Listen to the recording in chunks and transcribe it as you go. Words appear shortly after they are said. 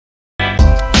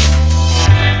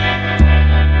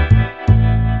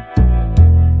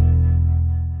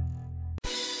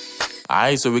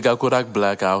Alright, so we got Kodak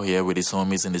Black out here with his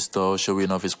homies in the store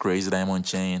showing off his crazy diamond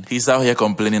chain. He's out here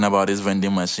complaining about his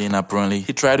vending machine. Apparently,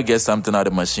 he tried to get something out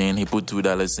of the machine. He put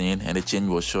 $2 in and the change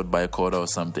was short by a quarter or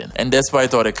something. And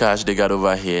despite all the cash they got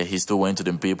over here, he still went to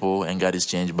them people and got his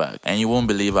change back. And you won't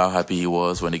believe how happy he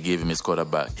was when they gave him his quarter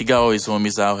back. He got all his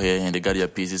homies out here and they got their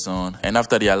pieces on. And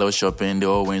after their little shopping, they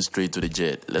all went straight to the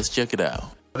jet. Let's check it out.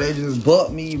 They just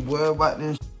bought me, boy, about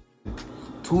this.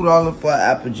 $2 for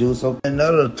apple juice, so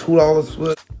another $2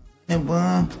 for and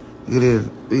bun. Look at this.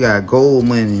 We got gold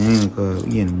money, cause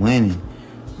we getting money.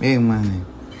 Big money.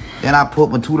 Then I put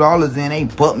my $2 in, they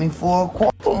bought me for a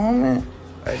quarter, homie.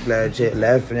 I glad you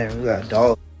laughing at me. We got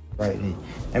dogs right there.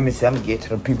 Let me see, I'm gonna get to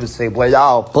the people say, boy,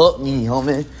 y'all bought me,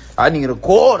 homie. I need a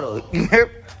quarter.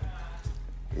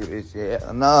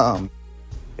 Yeah, nah.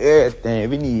 Everything.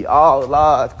 We need all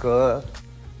large, cuz.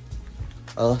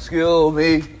 Excuse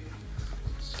me.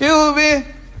 Excuse me.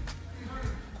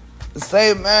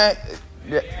 Say, man,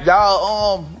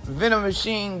 y'all vending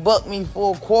machine bucked me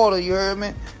for a quarter, you heard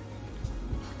me?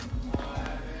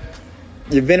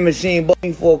 Your vending machine bucked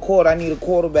me for a quarter. I need a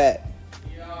quarter back.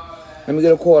 Let me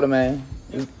get a quarter, man.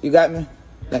 You got me?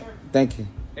 Thank you.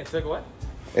 It took what?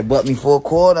 It bucked me for a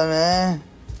quarter, man.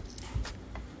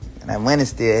 And that money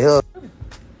still here.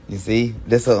 You see?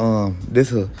 This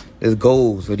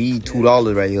gold. So these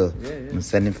 $2 right here. Yeah. I'm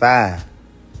 75.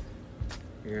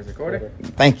 Here's a quarter.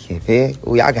 Thank you, pig.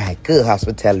 Oh, y'all got good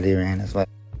hospitality around. That's what.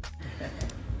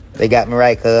 They got me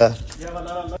right, cuz.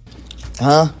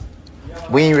 Huh?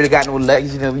 We ain't really got no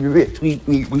legs, you know. We rich.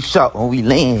 We shop when we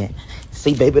land.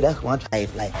 See, baby, that's one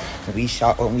type. Like, when we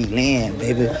shop when we land,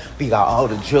 baby, we got all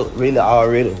the drip really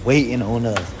already waiting on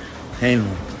us. Hey,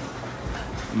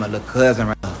 my little cousin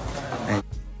right now. And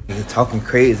nigga talking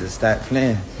crazy, start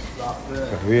playing.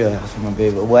 For real, that's my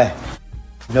baby boy.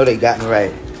 You know they got me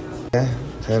right. Yeah.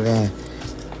 Tell them,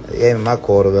 they gave me my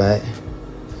quarter back.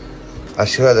 I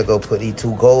should have to go put these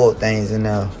 2 gold things in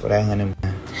there for that 100,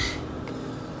 man.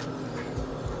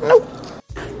 Nope.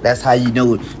 That's how you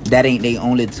know that ain't their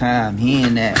only time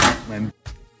hearing that when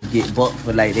get bucked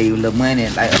for like they little money,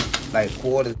 like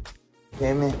quarters. You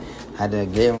feel me? Had to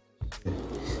give them.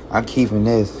 I'm keeping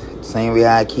this. Same way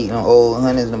I keep them old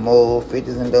hundreds, them old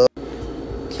 50s and those.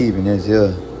 Keeping this,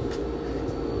 yeah.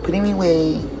 Putting me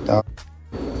away, dog.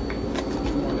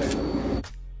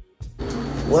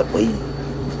 What way?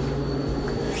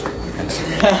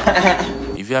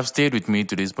 If you have stayed with me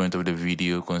to this point of the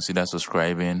video, consider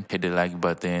subscribing, hit the like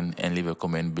button and leave a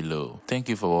comment below. Thank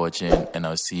you for watching and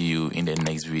I'll see you in the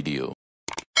next video.